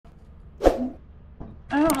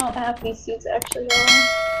how happy suits actually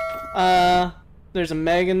are. There's a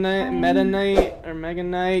Meta Knight.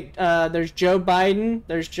 There's Joe Biden.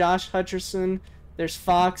 There's Josh Hutcherson. There's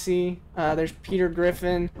Foxy. There's Peter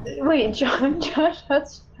Griffin. Wait, Josh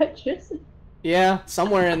Hutcherson? Yeah,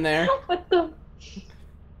 somewhere in there. What the?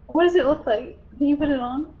 What does it look like? Can you put it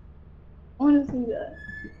on? I want to see that.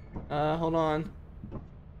 Hold on.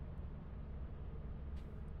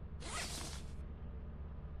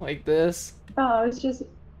 Like this. Oh, it's just.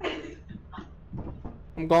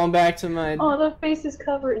 I'm going back to my. Oh, the face is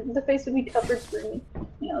covered. The face would be covered for me.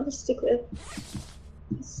 Yeah, I'll just stick with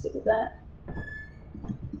that.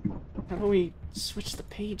 How do we switch the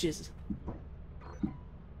pages?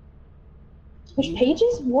 Switch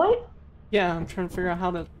pages? What? Yeah, I'm trying to figure out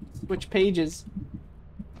how to switch pages.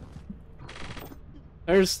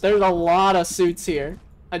 There's a lot of suits here.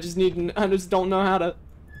 I just don't know how to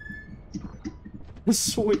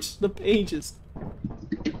switch the pages.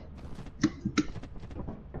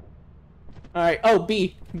 All right. Oh,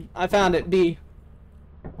 B. I found it. B.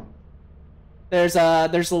 There's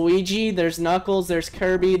Luigi. There's Knuckles. There's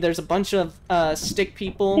Kirby. There's a bunch of stick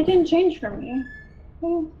people. It didn't change for me.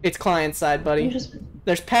 It's client side, buddy.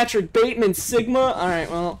 There's Patrick Bateman, Sigma. All right.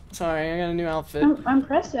 Well, sorry. I got a new outfit. I'm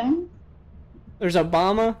pressing. There's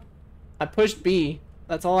Obama. I pushed B.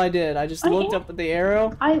 That's all I did. I just looked up at the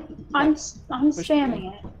arrow. I'm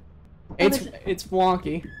spamming it. It's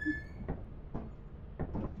wonky.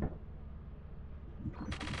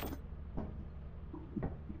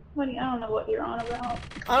 I don't know what you're on about.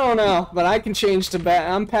 I don't know, but I can change to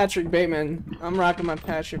I'm Patrick Bateman. I'm rocking my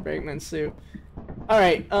Patrick Bateman suit. All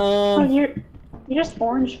right. Oh, you're just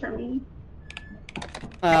orange for me.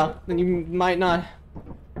 Oh, then you might not.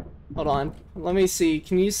 Hold on. Let me see.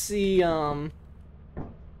 Can you see? Can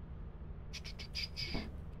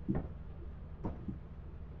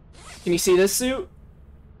you see this suit?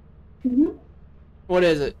 Mhm. What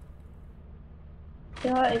is it?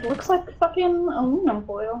 Yeah, it looks like fucking aluminum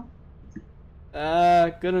foil.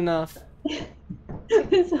 Good enough.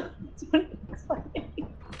 That's what it looks like.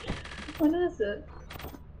 What is it?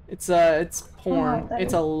 It's porn. Oh,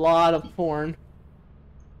 it's a lot of porn.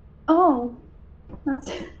 Oh.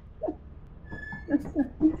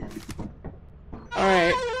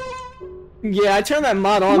 Alright. Yeah, I turned that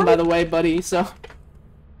mod on, by the way, buddy, so...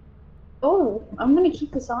 Oh, I'm gonna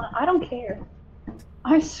keep this on. I don't care.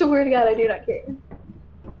 I swear to God, I do not care.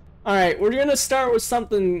 Alright, we're gonna start with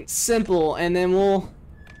something simple, and then we'll...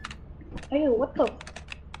 Hey, what the...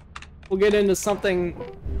 We'll get into something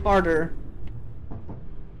harder.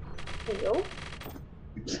 Hello?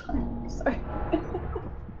 Sorry.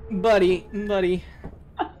 Buddy.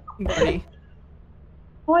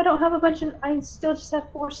 Oh, I don't have a bunch of... I still just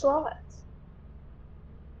have 4 slots.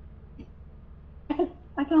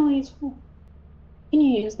 I can only use 4. Can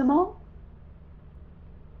you use them all?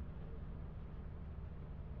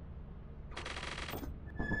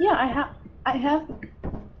 Yeah, I have...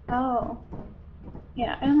 Oh.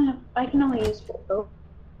 Yeah, I can only use 4. Oh.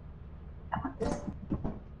 I want this.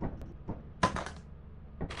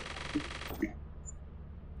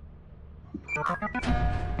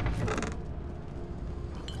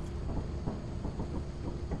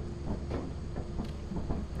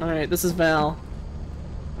 Alright, this is Val.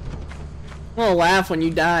 I'm gonna laugh when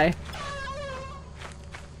you die.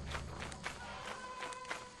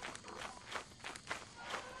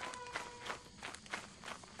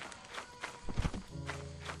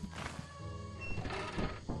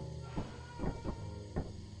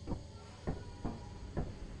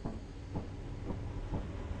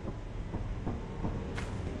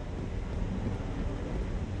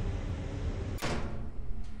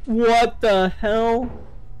 What the hell?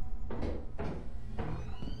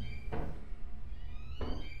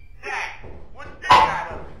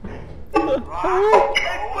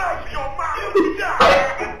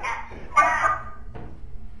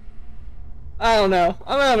 I don't know.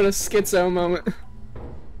 I'm having a schizo moment.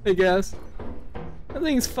 I guess. That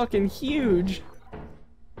thing's fucking huge.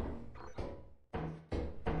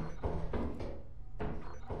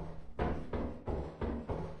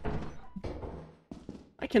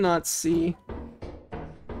 I cannot see.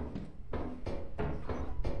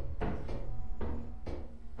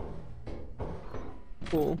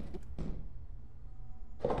 Cool.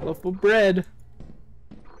 Loaf of bread.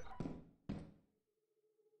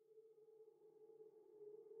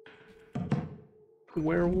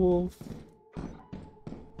 Werewolf.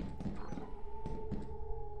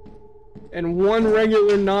 And 1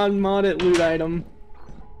 regular non-modded loot item.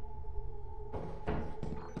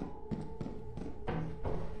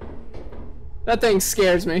 That thing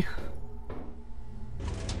scares me.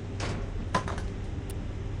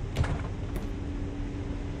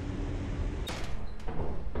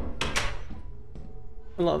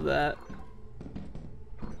 I love that.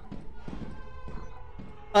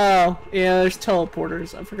 Oh, yeah, there's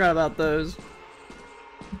teleporters. I forgot about those.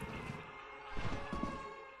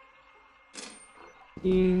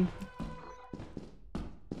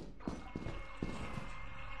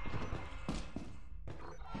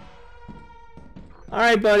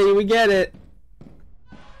 Alright, buddy, we get it.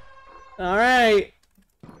 Alright.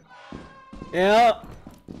 Yeah.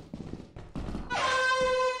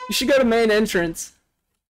 You should go to main entrance.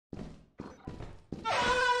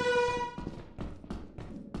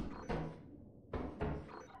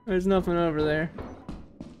 There's nothing over there.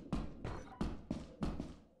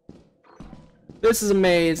 This is a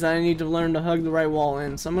maze that I need to learn to hug the right wall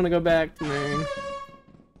in, so I'm gonna go back to main.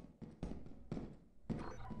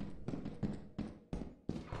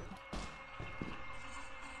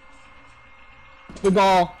 The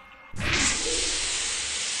ball.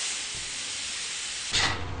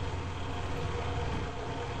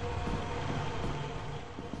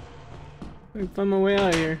 I can find my way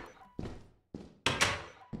out of here.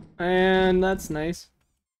 And that's nice.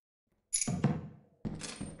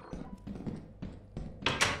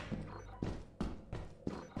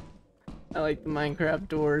 I like the Minecraft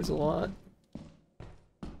doors a lot.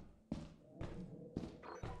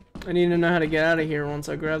 I need to know how to get out of here once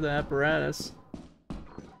I grab the apparatus.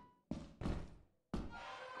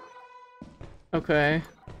 Okay.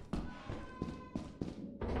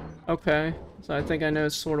 Okay. So I think I know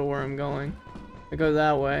sort of where I'm going. I go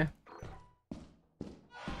that way.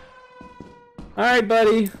 Alright,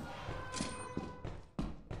 buddy.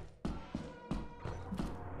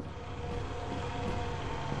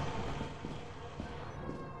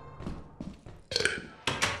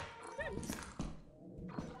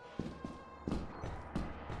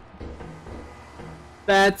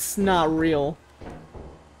 That's not real.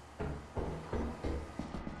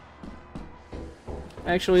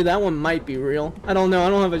 Actually, that one might be real. I don't know, I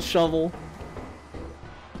don't have a shovel.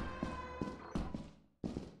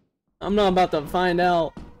 I'm not about to find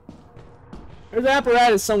out. There's an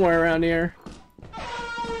apparatus somewhere around here.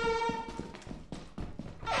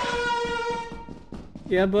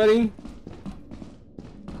 Yeah, buddy?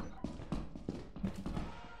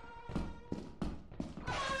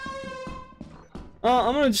 Oh,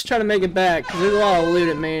 I'm gonna just try to make it back, because there's a lot of loot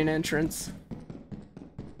at main entrance.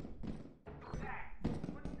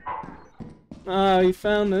 Oh, you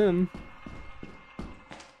found them.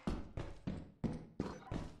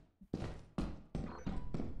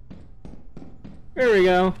 Here we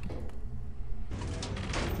go.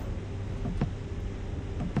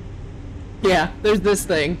 Yeah, there's this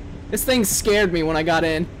thing. This thing scared me when I got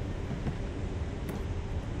in.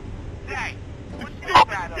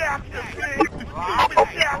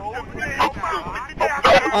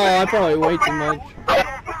 Oh, I probably way too much.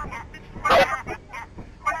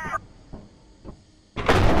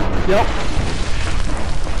 Yep.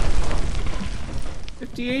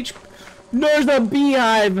 50 HP. There's a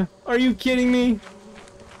beehive! Are you kidding me?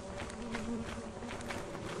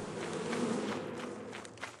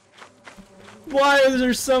 Why is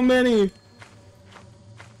there so many?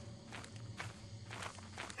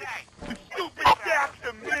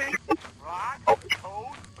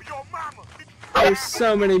 There's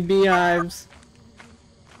so many beehives.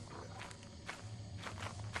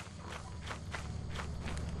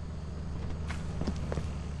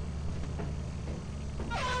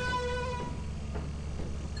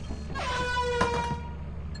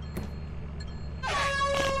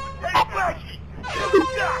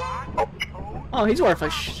 Oh, he's worth a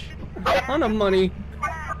ton of money.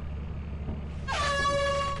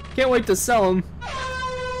 Can't wait to sell him.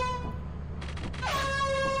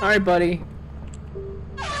 Alright, buddy.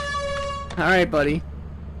 Alright, buddy.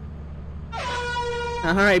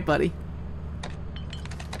 Alright, buddy.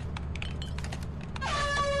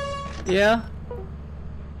 Yeah?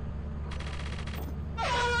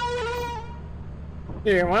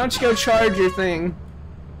 Here, why don't you go charge your thing?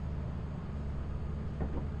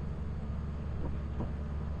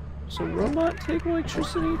 Does a robot take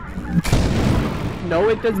electricity? No,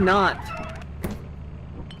 it does not.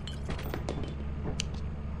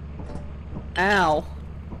 Ow.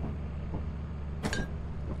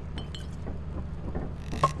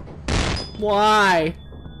 Why?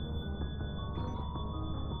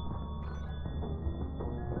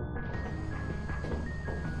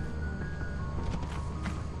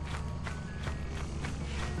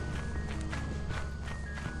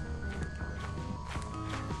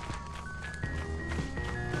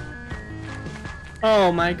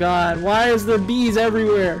 Oh my god, why is there bees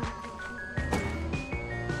everywhere?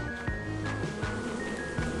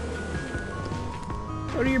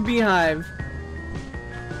 Go to your beehive.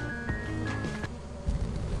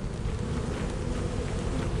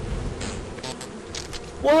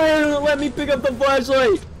 Why didn't it let me pick up the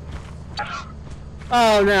flashlight?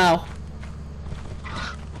 Oh no.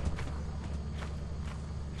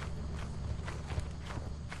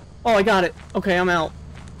 Oh, I got it. Okay, I'm out.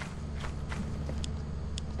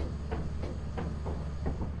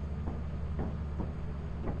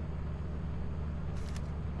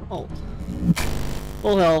 Oh.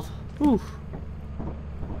 Full health. Whew.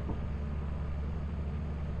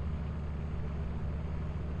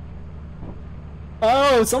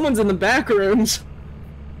 Oh, someone's in the back rooms.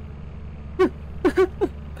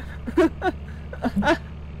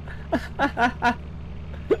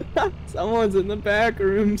 Someone's in the back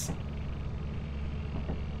rooms.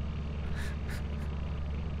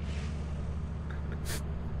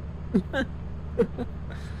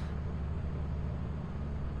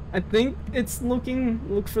 I think it's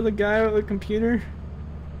look for the guy with the computer.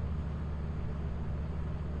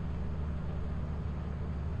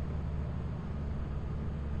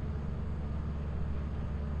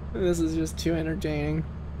 This is just too entertaining.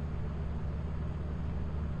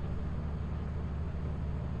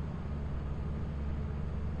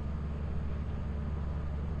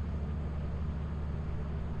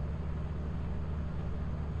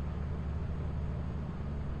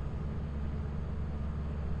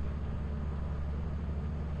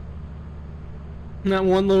 And that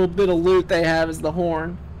one little bit of loot they have is the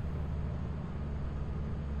horn.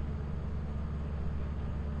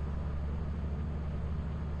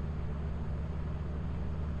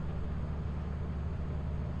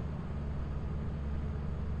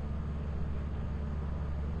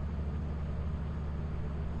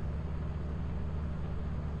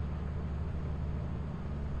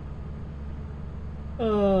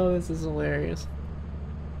 Oh, this is hilarious.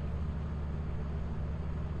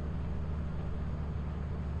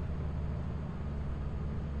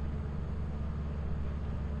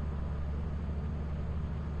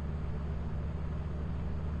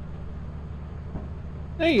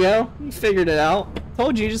 There you go. You figured it out.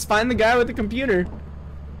 Told you, just find the guy with the computer.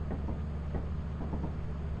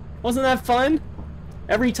 Wasn't that fun?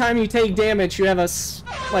 Every time you take damage, you have a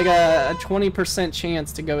 20%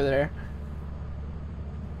 chance to go there.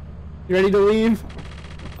 You ready to leave?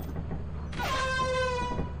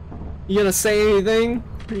 You gonna say anything?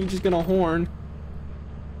 Or are you just gonna horn?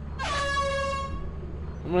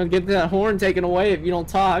 I'm gonna get that horn taken away if you don't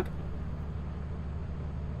talk.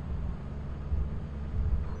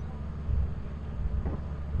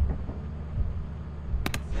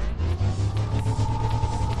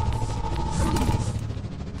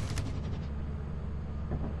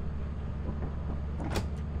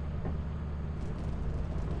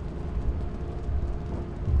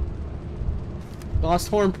 Lost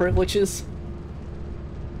horn privileges.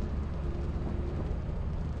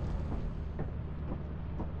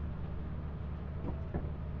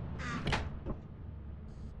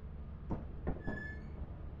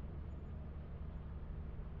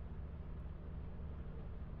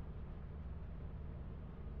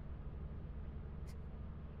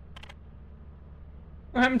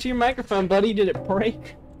 What happened to your microphone, buddy? Did it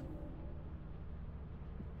break?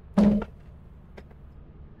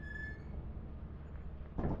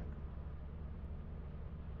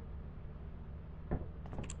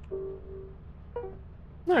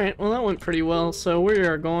 Alright, well that went pretty well, so we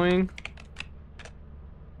are going...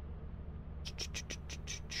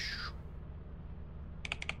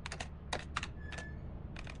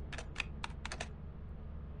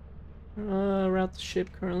 route the ship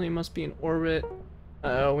currently must be in orbit.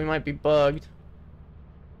 We might be bugged.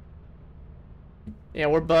 Yeah,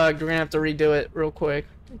 we're bugged. We're gonna have to redo it real quick.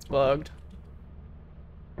 It's bugged.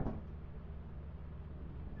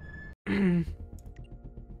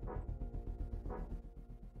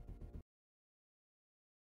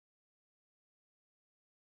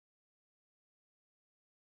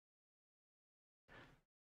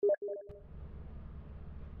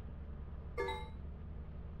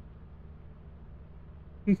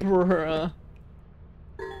 Bruh.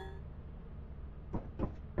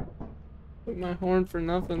 Took my horn for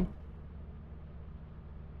nothing.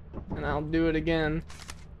 And I'll do it again.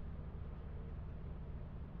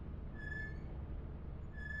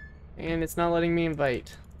 And it's not letting me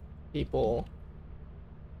invite people.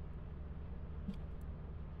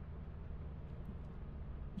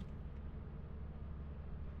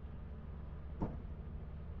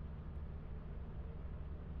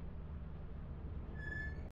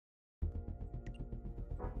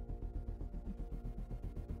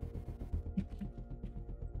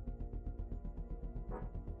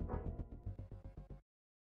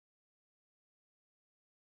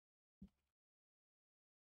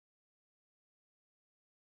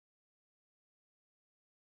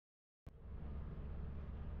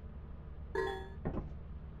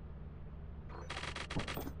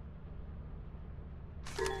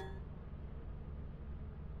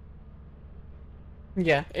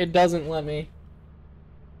 Yeah, it doesn't let me.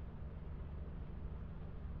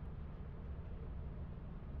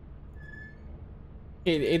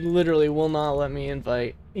 It literally will not let me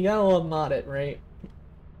invite. You gotta love mod it, right?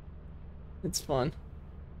 It's fun.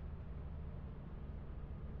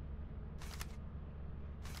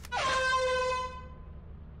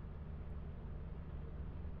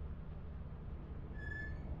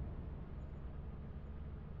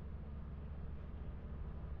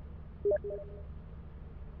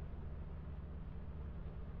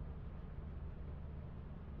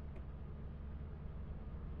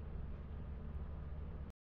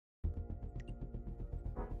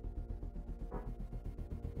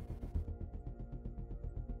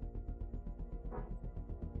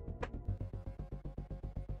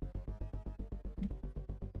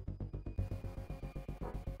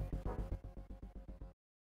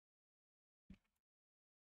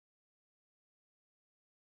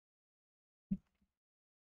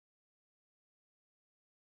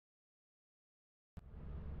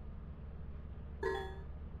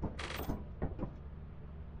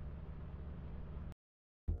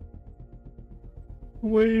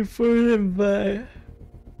 Wait for an invite.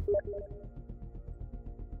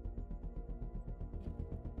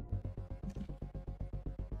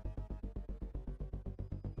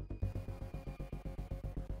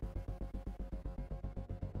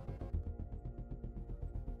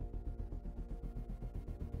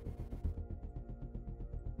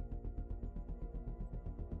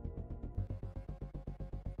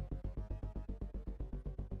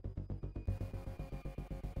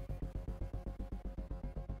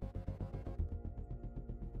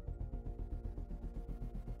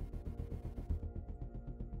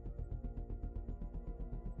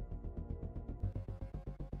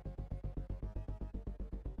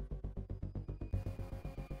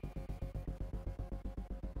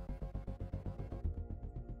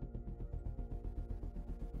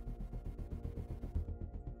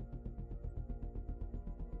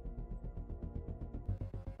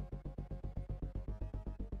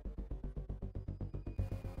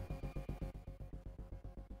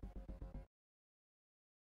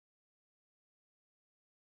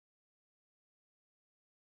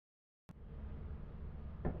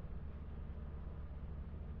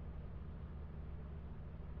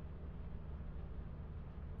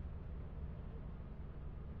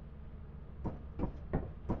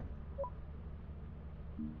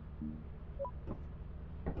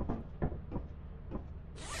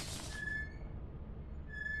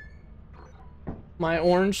 My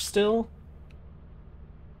orange still?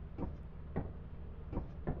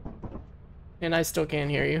 And I still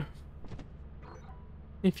can't hear you.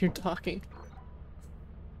 If you're talking.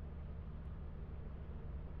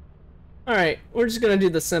 Alright, we're just gonna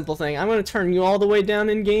do the simple thing. I'm gonna turn you all the way down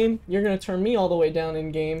in game. You're gonna turn me all the way down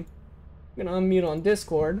in game. I'm gonna unmute on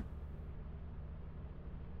Discord.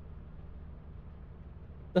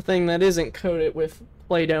 The thing that isn't coded with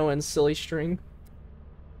Play-Doh and silly string.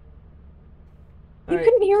 You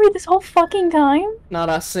couldn't hear me this whole fucking time? Not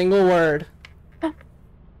a single word.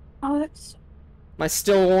 Oh, that's... Am I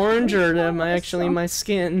still orange, or am I actually my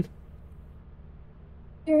skin?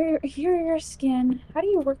 Your skin. How do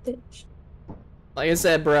you work this? Like I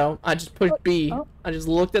said, bro, I just pushed B. I just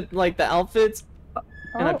looked at, like, the outfits,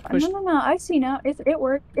 and I pushed... No, I see now. It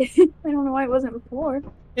worked. I don't know why it wasn't before.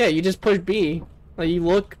 Yeah, you just push B. Like, you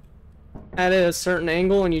look at it at a certain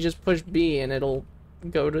angle, and you just push B, and it'll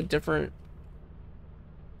go to different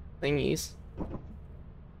thingies.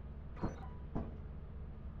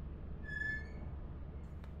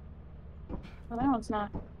 Well, that one's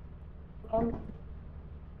not.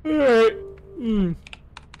 Alright.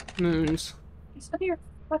 Moons. I saw your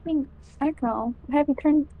fucking echo. Have you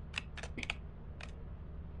turned...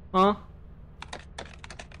 Huh?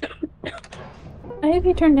 I have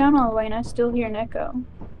you turned down all the way and I still hear an echo.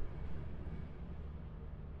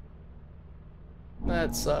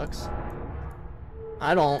 That sucks.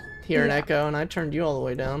 I don't hear an echo, and I turned you all the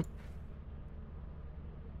way down.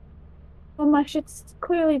 Well, my shit's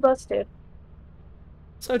clearly busted.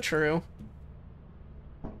 So true.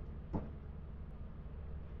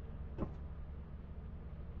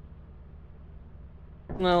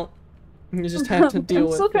 Well, you just have to deal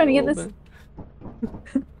with it. I'm still trying to get this.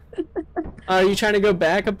 Are you trying to go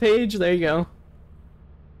back a page? There you go.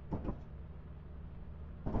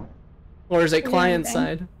 Or is it client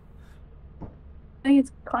side? I think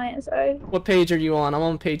it's client side. What page are you on? I'm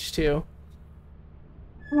on page 2.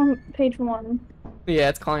 I'm on page 1. Yeah,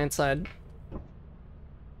 it's client side.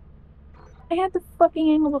 I had the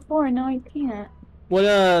fucking angle before and now I can't. What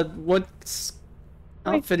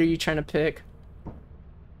outfit are you trying to pick? I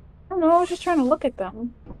don't know, I was just trying to look at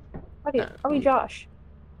them. Probably Josh.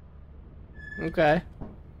 Okay.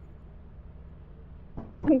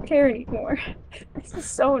 I don't care anymore. This is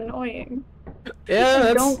so annoying. Yeah,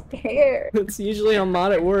 I don't care. that's usually how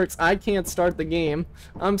Moddit works. I can't start the game.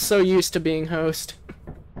 I'm so used to being host.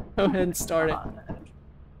 Go ahead and start it.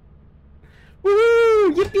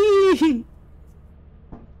 Woo! Yippee!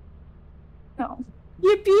 No.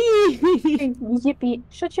 Yippee! Yippee.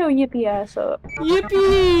 Shut your yippee ass up.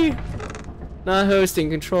 Yippee! Not hosting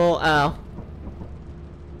control. Ow.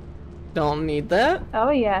 Don't need that. Oh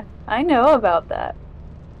yeah, I know about that.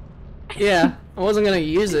 Yeah, I wasn't gonna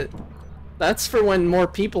use it. That's for when more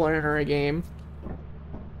people enter a game.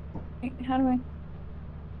 Wait, how do I?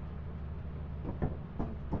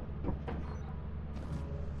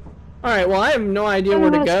 Alright, well I have no idea where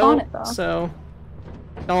to spawn go, it, though. so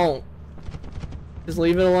don't. Just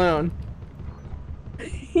leave it alone.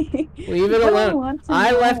 Leave it alone.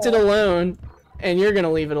 I left it alone, and you're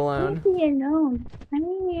gonna leave it alone. Leave me alone.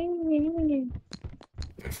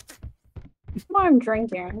 I'm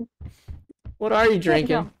drinking. What are you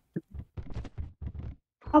drinking?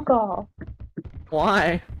 Alcohol.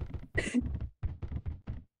 Why?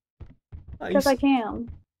 Because I can.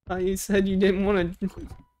 You said you didn't want to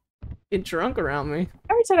get drunk around me.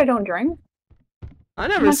 I already said I don't drink. I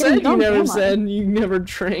never said you never said you never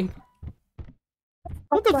drank.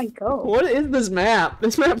 Where do I go? What is this map?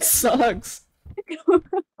 This map sucks.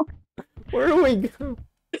 Where do we go?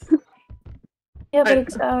 Yeah, but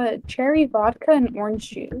it's cherry vodka and orange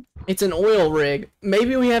juice. It's an oil rig.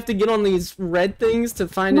 Maybe we have to get on these red things to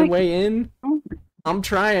find a way in. I'm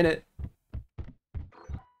trying it.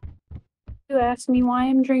 You asked me why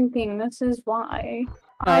I'm drinking. This is why.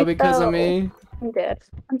 Oh, because of me? I'm dead.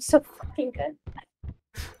 I'm so fucking good.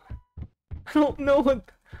 I don't know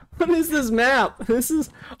what is this map? This is...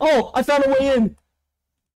 Oh, I found a way in!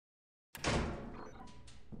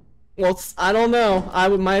 Well, I don't know.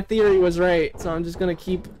 My theory was right, so I'm just gonna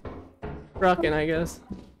keep trucking, I guess.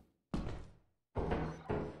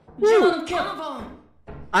 Woo!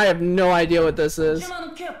 I have no idea what this is.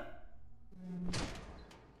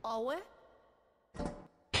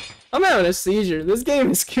 I'm having a seizure. This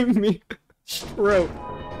game is giving me a stroke.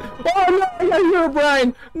 Oh no, I got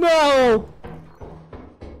Herobrine! No!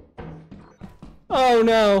 Oh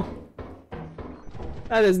no.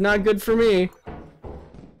 That is not good for me.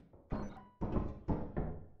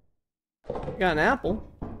 Got an apple.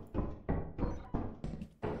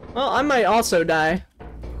 Well, I might also die.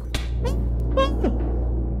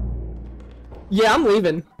 Yeah, I'm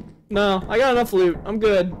leaving. No, I got enough loot. I'm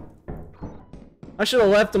good. I should have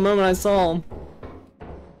left the moment I saw him.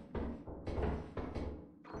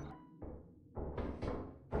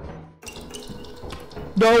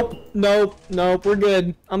 Nope, nope, nope, we're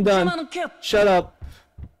good. I'm done. Shut up.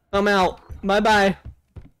 I'm out. Bye-bye.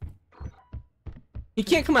 He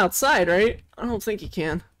can't come outside, right? I don't think he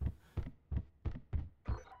can.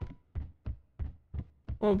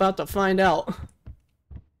 I'm about to find out.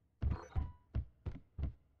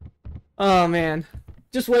 Oh man.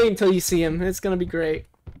 Just wait until you see him. It's gonna be great.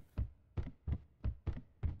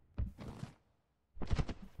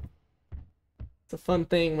 It's a fun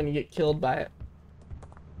thing when you get killed by it.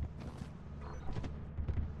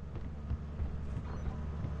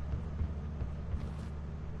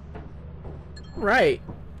 Right.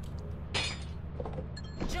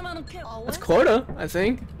 That's quota, I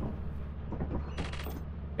think.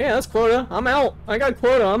 Yeah, that's quota. I'm out. I got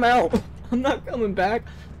quota. I'm out. I'm not coming back.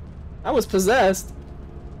 I was possessed.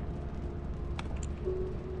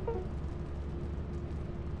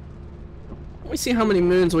 Let me see how many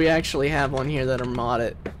moons we actually have on here that are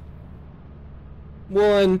modded.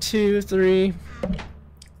 1, 2, 3,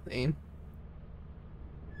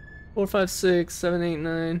 4, 5, 6, 7, 8,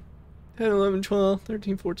 9, 10, 11, 12,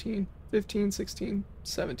 13, 14, 15, 16,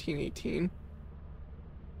 17, 18.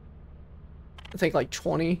 I think like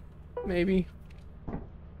 20, maybe.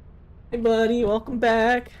 Hey buddy, welcome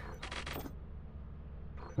back.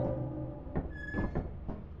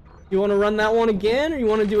 You want to run that one again, or you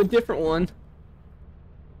want to do a different one?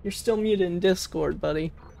 You're still muted in Discord,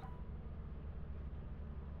 buddy.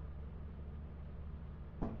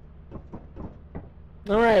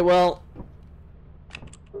 Alright, well...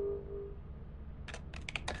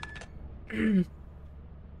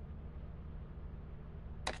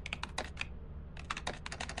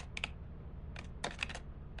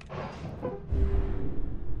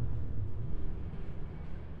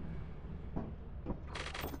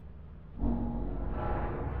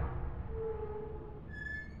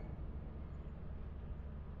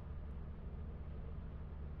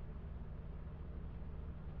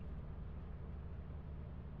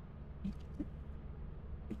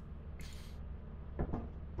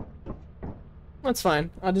 That's fine.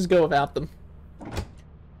 I'll just go without them.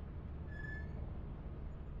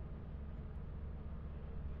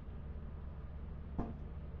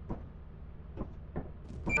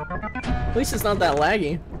 At least it's not that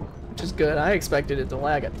laggy, which is good. I expected it to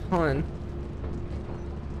lag a ton.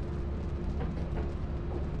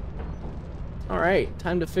 Alright,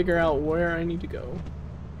 time to figure out where I need to go.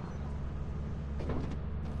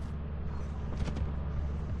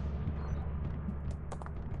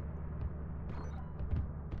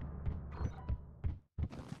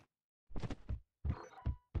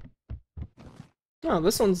 Oh,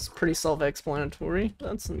 this one's pretty self-explanatory.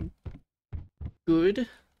 That's good.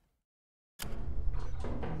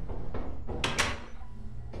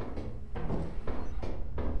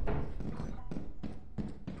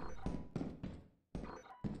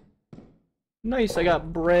 Nice, I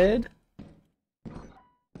got bread.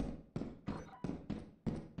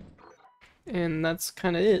 And that's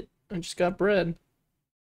kind of it. I just got bread.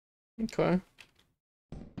 Okay.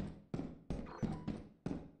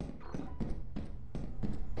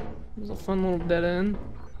 There's a fun little dead end.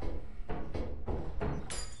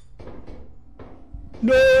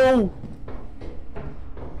 No!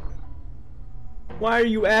 Why are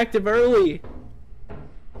you active early?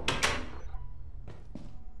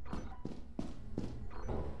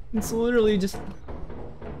 It's literally just...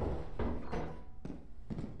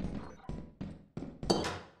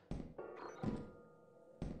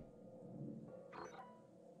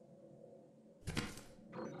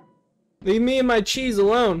 Leave me and my cheese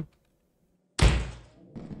alone.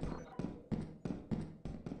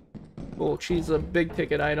 Oh, cheese is a big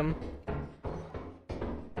ticket item.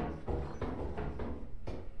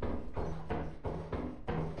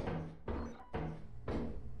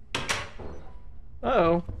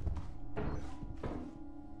 Uh-oh.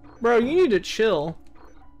 Bro, you need to chill.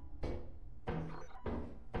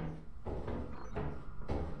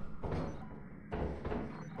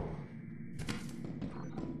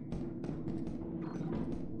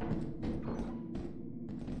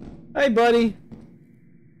 Hey, buddy.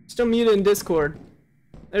 Still muted in Discord.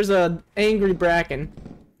 There's a angry Bracken.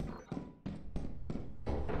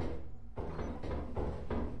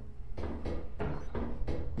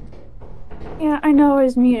 Yeah, I know I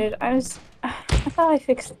was muted. I thought I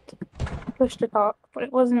fixed push to talk, but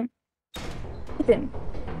it wasn't. It didn't.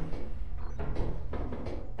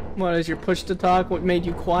 What is your push to talk? What made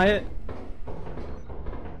you quiet?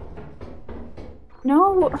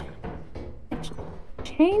 No, it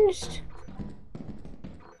changed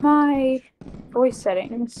my voice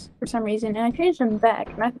settings for some reason, and I changed them back,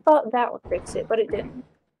 and I thought that would fix it, but it didn't.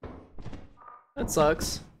 That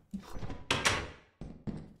sucks.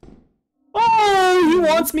 Oh, he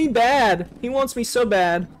wants me bad. He wants me so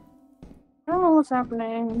bad. I don't know what's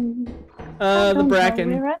happening. The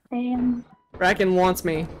Bracken. We're at them. Bracken wants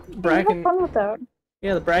me. Bracken. Have fun with that.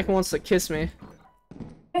 Yeah, the Bracken wants to kiss me.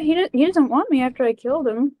 Yeah, he doesn't want me after I killed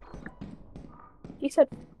him. He said,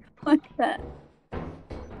 "Fuck that."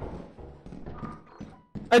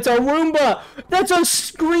 It's a Roomba! That's a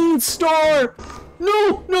green star!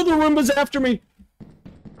 No! No, the Roomba's after me!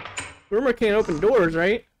 Roomba can't open doors,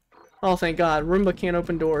 right? Oh, thank God. Roomba can't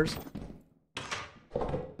open doors.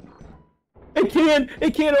 It can!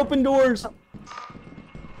 It can't open doors!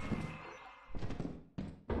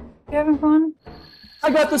 You having fun?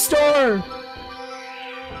 I got the star!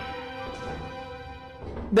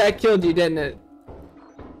 That killed you, didn't it?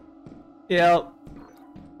 Yep.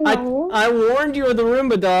 No. I warned you of the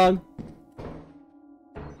Roomba, dog.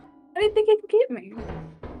 I didn't think it could get me.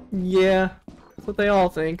 Yeah. That's what they all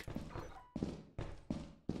think.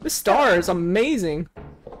 This star is amazing.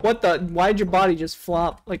 What the? Why'd your body just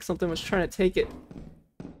flop like something was trying to take it?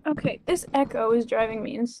 Okay, this echo is driving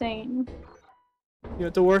me insane. You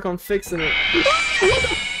have to work on fixing it.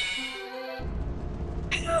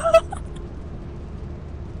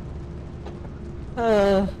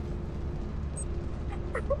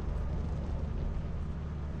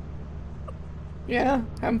 Yeah,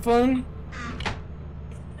 having fun.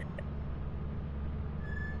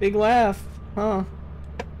 Big laugh, huh?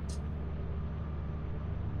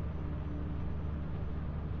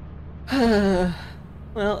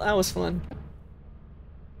 Well, that was fun.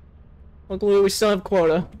 Luckily, we still have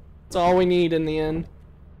quota. That's all we need in the end.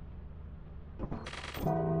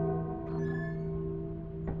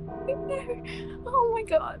 Oh my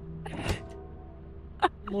God.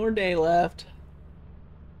 More day left.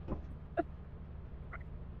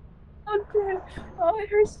 Oh, God. Oh, it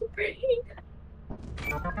hurts to breathe.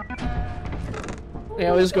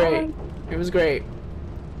 Yeah, it was great. It was great.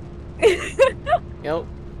 Yep.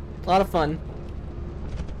 A lot of fun.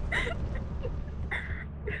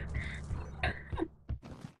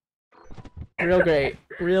 Real great.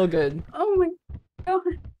 Real good. Oh my god.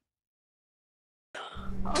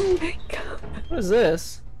 Oh my god. What is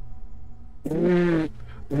this? Oh,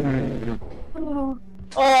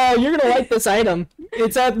 Oh, you're gonna like this item.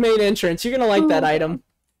 It's at the main entrance. You're gonna like that item.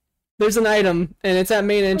 There's an item, and it's at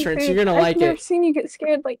main entrance. You're gonna like I've never it. seen you get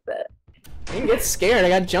scared like that. I didn't get scared. I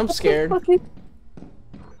got jump scared. Okay.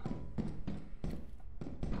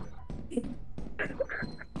 What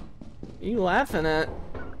are you laughing at?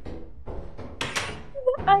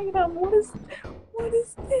 Item. What is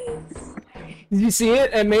this? Did you see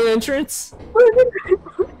it at main entrance?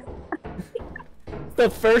 The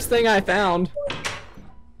first thing I found.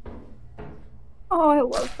 Oh, I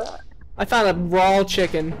love that. I found a raw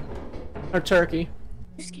chicken. Or turkey.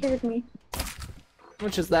 You scared me. How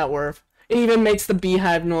much is that worth? It even makes the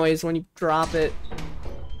beehive noise when you drop it.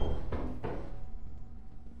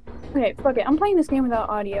 Okay, fuck it. I'm playing this game without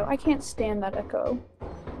audio. I can't stand that echo.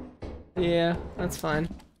 Yeah, that's fine.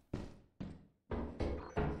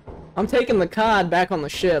 I'm taking the cod back on the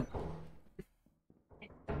ship.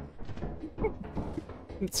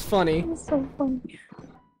 It's funny. That's so funny.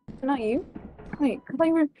 Not you? Wait, I thought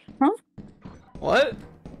you were. Huh? What? Am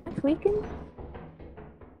I tweaking?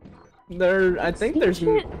 I think there's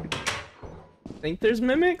Shit.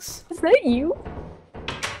 mimics? Is that you?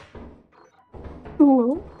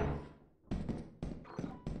 Hello?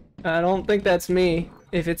 I don't think that's me.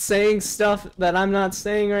 If it's saying stuff that I'm not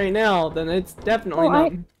saying right now, then it's definitely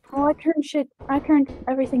not. Well, I turned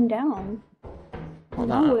everything down. I Hold don't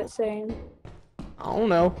know on. what it's saying. I don't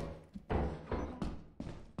know.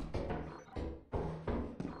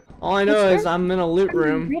 All I know is I'm in a loot I'm trying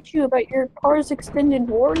to room. reach you about your car's extended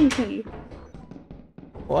warranty.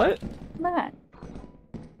 What? That.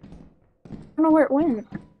 I don't know where it went.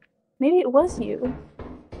 Maybe it was you.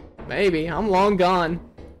 Maybe. I'm long gone.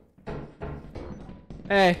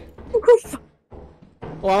 Hey.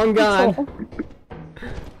 Long gone.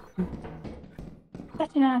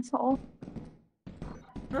 Such an asshole.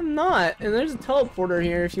 I'm not. And there's a teleporter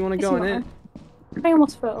here if you want to Yes, go you in are. it. I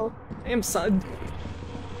almost fell. I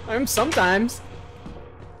am sometimes.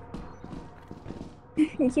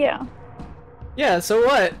 Yeah. Yeah, so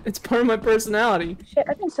what? It's part of my personality. Shit,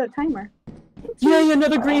 I can set a timer. Yay,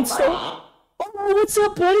 another green star! Oh, what's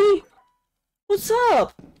up, buddy? What's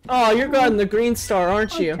up? Oh, you're guarding the green star,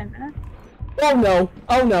 aren't you? 10 minutes. Oh no!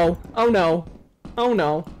 Oh no! Oh no! Oh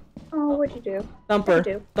no! Oh, what'd you do? Thumper! What'd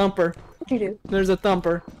you do? Thumper! What'd you do? There's a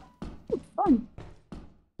thumper. Fun.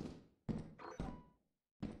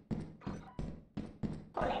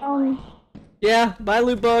 Yeah, bye,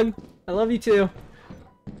 loot bug. I love you too.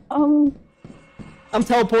 Um, I'm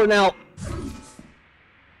teleporting out.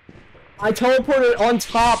 I teleported on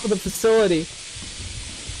top of the facility.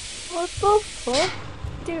 what the fuck?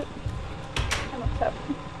 Dude. I'm upset.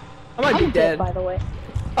 I might be I'm dead. by the way.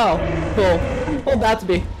 Oh, cool. Hold that to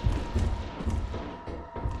be.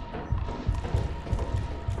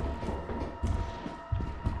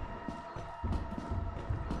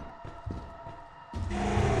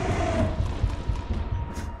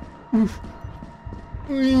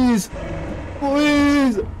 Please!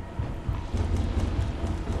 Please!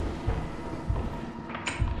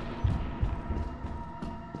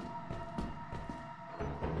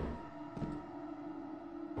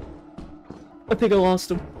 I think I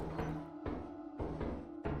lost him.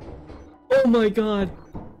 Oh my god.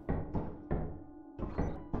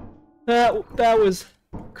 That was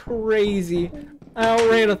crazy. I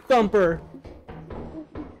outran a thumper.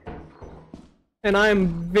 And I am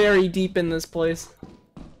very deep in this place.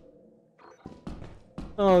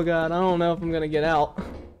 Oh god, I don't know if I'm gonna get out.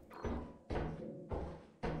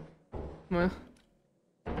 Well,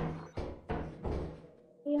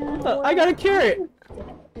 Yeah. I got a carrot!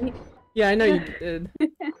 You Yeah, I know you did.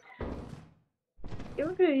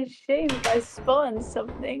 would be ashamed if I spawned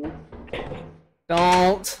something.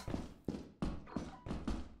 Don't.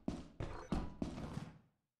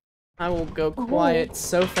 I will go quiet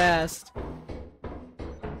so fast.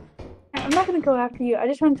 I'm not gonna go after you. I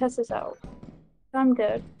just want to test this out. I'm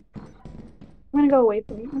dead. I'm gonna go away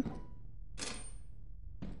from you.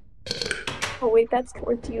 Oh wait, that's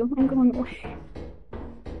towards you. I'm going away.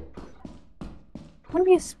 I wanna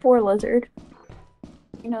be a spore lizard.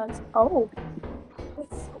 You know, it's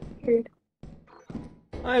that's so weird.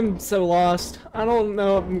 I'm so lost. I don't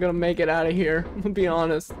know if I'm gonna make it out of here. I'm gonna be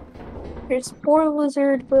honest. Your spore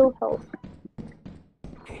lizard will help.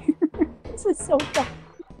 This is so dumb.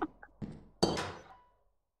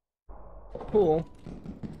 Cool.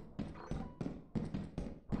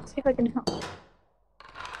 See if I can help.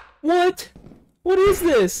 What? What is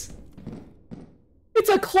this? It's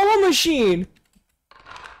a claw machine!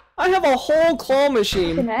 I have a whole claw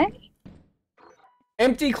machine. Connect?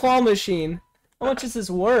 Empty claw machine. How much is this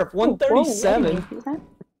worth? 137. Whoa, I didn't do that.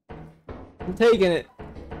 I'm taking it.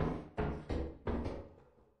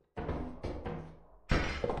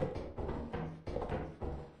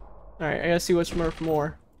 Alright, I gotta see what's worth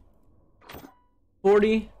more.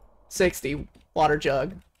 40, 60. Water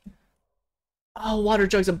jug. Oh, water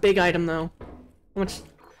jug's a big item though. How much?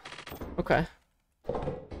 Okay.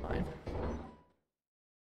 Fine.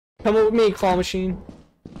 Come with me, claw machine.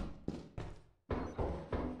 Did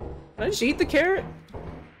I just eat the carrot?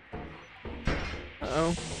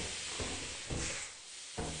 Uh-oh.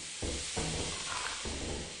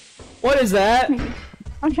 What is that?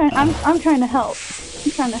 I'm trying to help. I'm trying to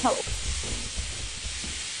help.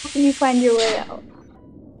 How can you find your way out?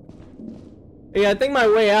 Yeah, I think my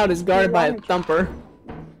way out is guarded by a thumper.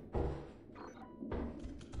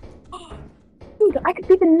 Dude, I could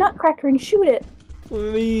be the nutcracker and shoot it.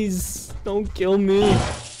 Please, don't kill me.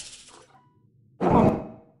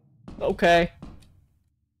 Okay.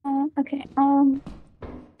 Okay,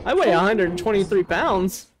 I weigh 123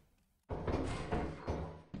 pounds.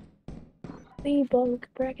 the bug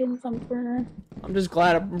bracken thumper. I'm just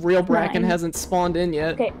glad a real bracken hasn't spawned in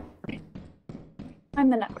yet. Okay. I'm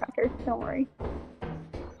the nutcracker, don't worry.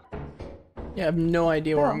 Yeah, I have no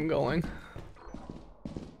idea where I'm going.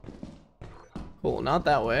 Cool, not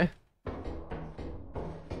that way.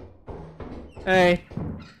 Hey.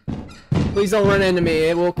 Please don't run into me,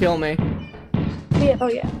 it will kill me. Yeah, oh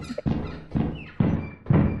yeah.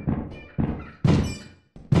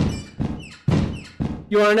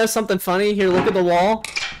 You wanna know something funny? Here, look at the wall.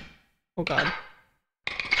 Oh god.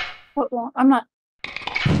 What wall? I'm not.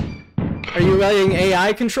 Are you letting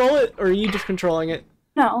AI control it, or are you just controlling it?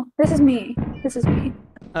 No, this is me. This is me.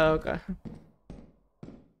 Oh, okay.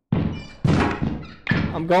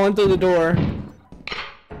 I'm going through the door.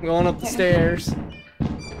 I'm going up the stairs.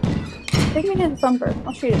 Take me to the thumper.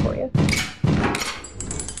 I'll shoot it for you.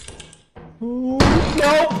 Ooh,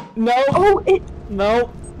 no! No! Oh, it.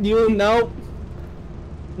 No! You, no!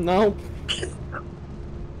 No!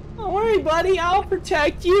 Don't worry, buddy, I'll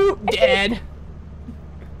protect you! Dead!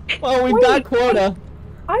 Well, we've got quota.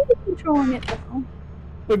 I was controlling it though.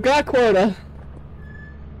 We've got quota.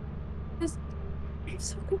 I'm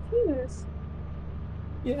so confused.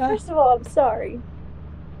 Yeah. First of all, I'm sorry.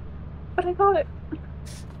 But I got it.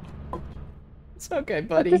 It's okay, But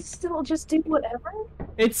buddy. this still just do whatever?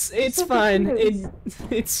 It's so fine. It's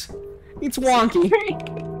wonky.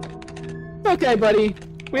 It's okay, buddy.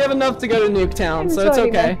 We have enough to go to Nuketown, so it's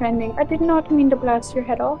okay. Friending. I did not mean to blast your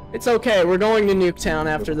head off. It's okay. We're going to Nuketown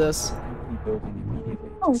after this.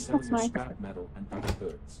 Oh, that's nice.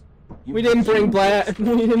 We didn't bring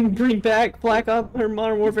back Black Ops or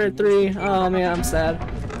Modern Warfare 3. Oh man, I'm sad.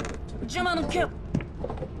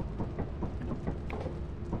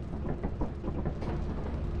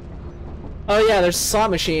 Oh yeah, there's a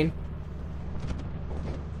slot machine.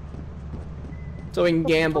 So we can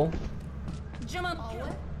gamble.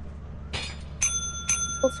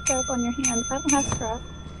 Put scrap on your hand. I don't have scrap.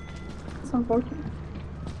 It's unfortunate.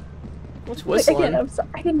 What's Wait, whistling? again, I'm sorry.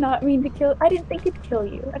 I did not mean to kill. I didn't think it'd kill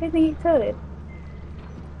you. I didn't think it could.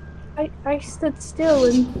 I stood still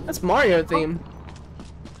and. That's Mario theme.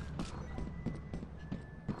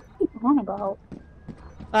 What are you on about?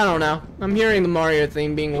 I don't know. I'm hearing the Mario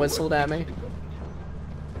theme being whistled at me.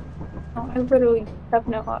 Oh, I literally have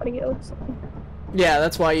no audio. So. Yeah,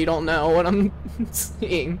 that's why you don't know what I'm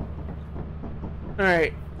seeing.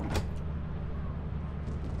 Alright.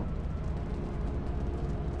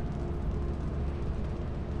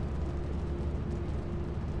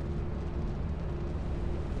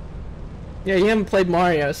 Yeah, you haven't played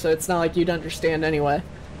Mario, so it's not like you'd understand anyway.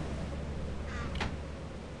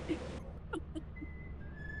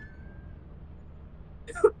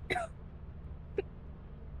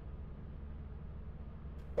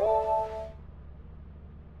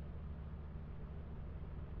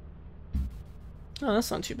 Oh,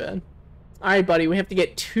 that's not too bad. Alright, buddy, we have to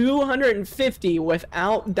get 250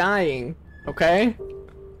 without dying, okay?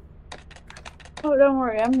 Oh, don't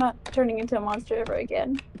worry. I'm not turning into a monster ever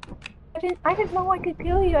again. I didn't know I could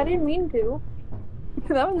kill you. I didn't mean to.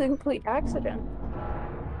 That was a complete accident.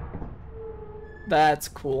 That's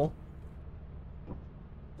cool.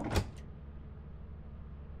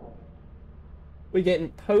 We getting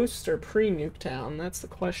post or pre-Nuketown? That's the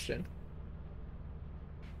question.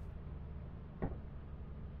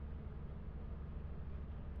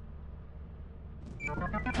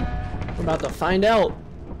 We're about to find out.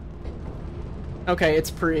 Okay,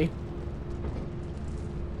 it's pre.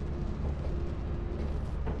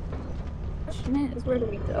 Question is, where do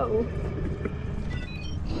we go?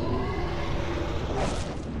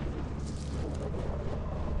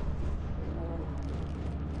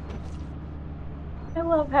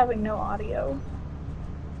 love having no audio.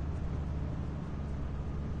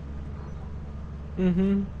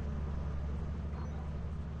 Mm-hmm.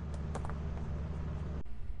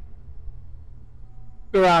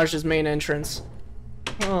 Garage's main entrance.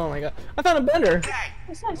 Oh my god. I found a bender.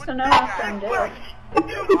 It's nice to know after I'm dead.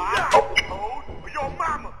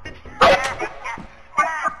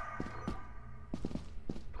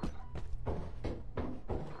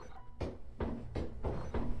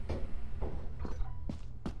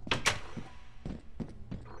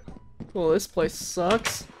 Well, this place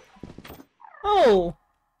sucks. Oh!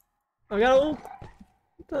 I got a little...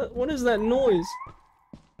 What is that noise?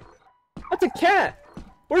 That's a cat!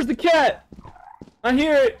 Where's the cat? I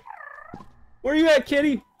hear it! Where you at,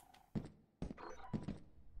 kitty?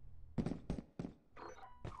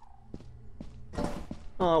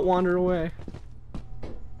 Oh, it wandered away.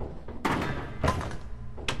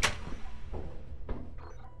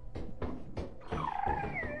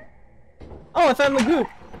 Oh, I found the goop!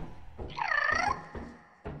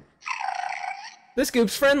 This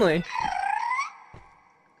goop's friendly.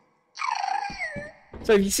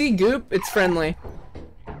 So if you see goop, it's friendly.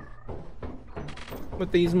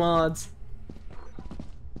 With these mods.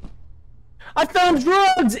 I found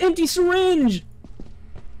drugs! Empty syringe!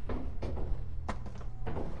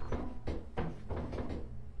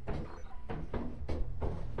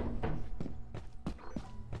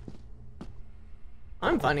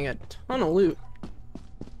 I'm finding a ton of loot.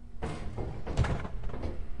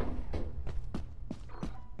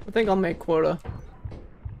 I think I'll make quota.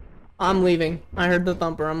 I'm leaving. I heard the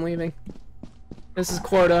thumper. I'm leaving. This is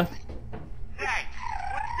quota. Hey,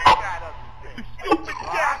 what you got up there? Stupid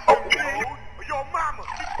goddamn dude! Your mama!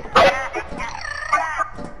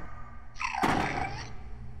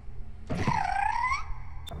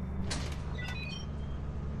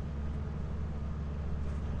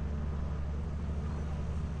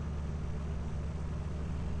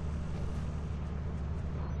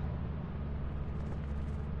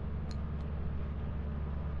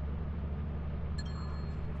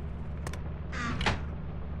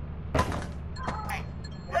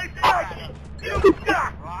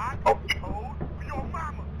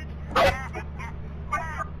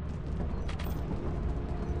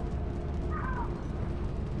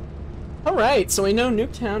 Alright, so we know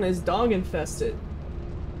Nuketown is dog infested.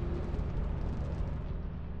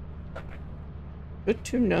 Good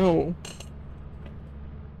to know.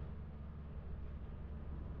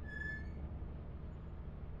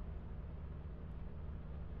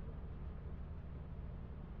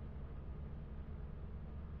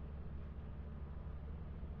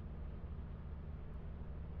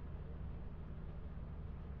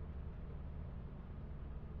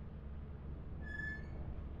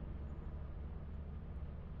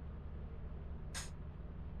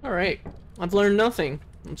 Alright, I've learned nothing.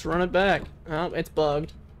 Let's run it back. Oh, it's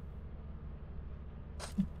bugged.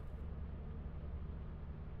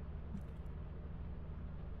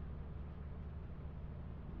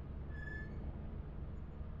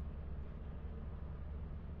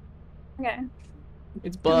 Okay.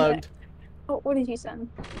 It's bugged. Oh, what did you send?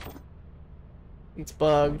 It's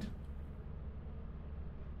bugged.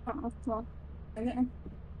 Oh, well. Okay.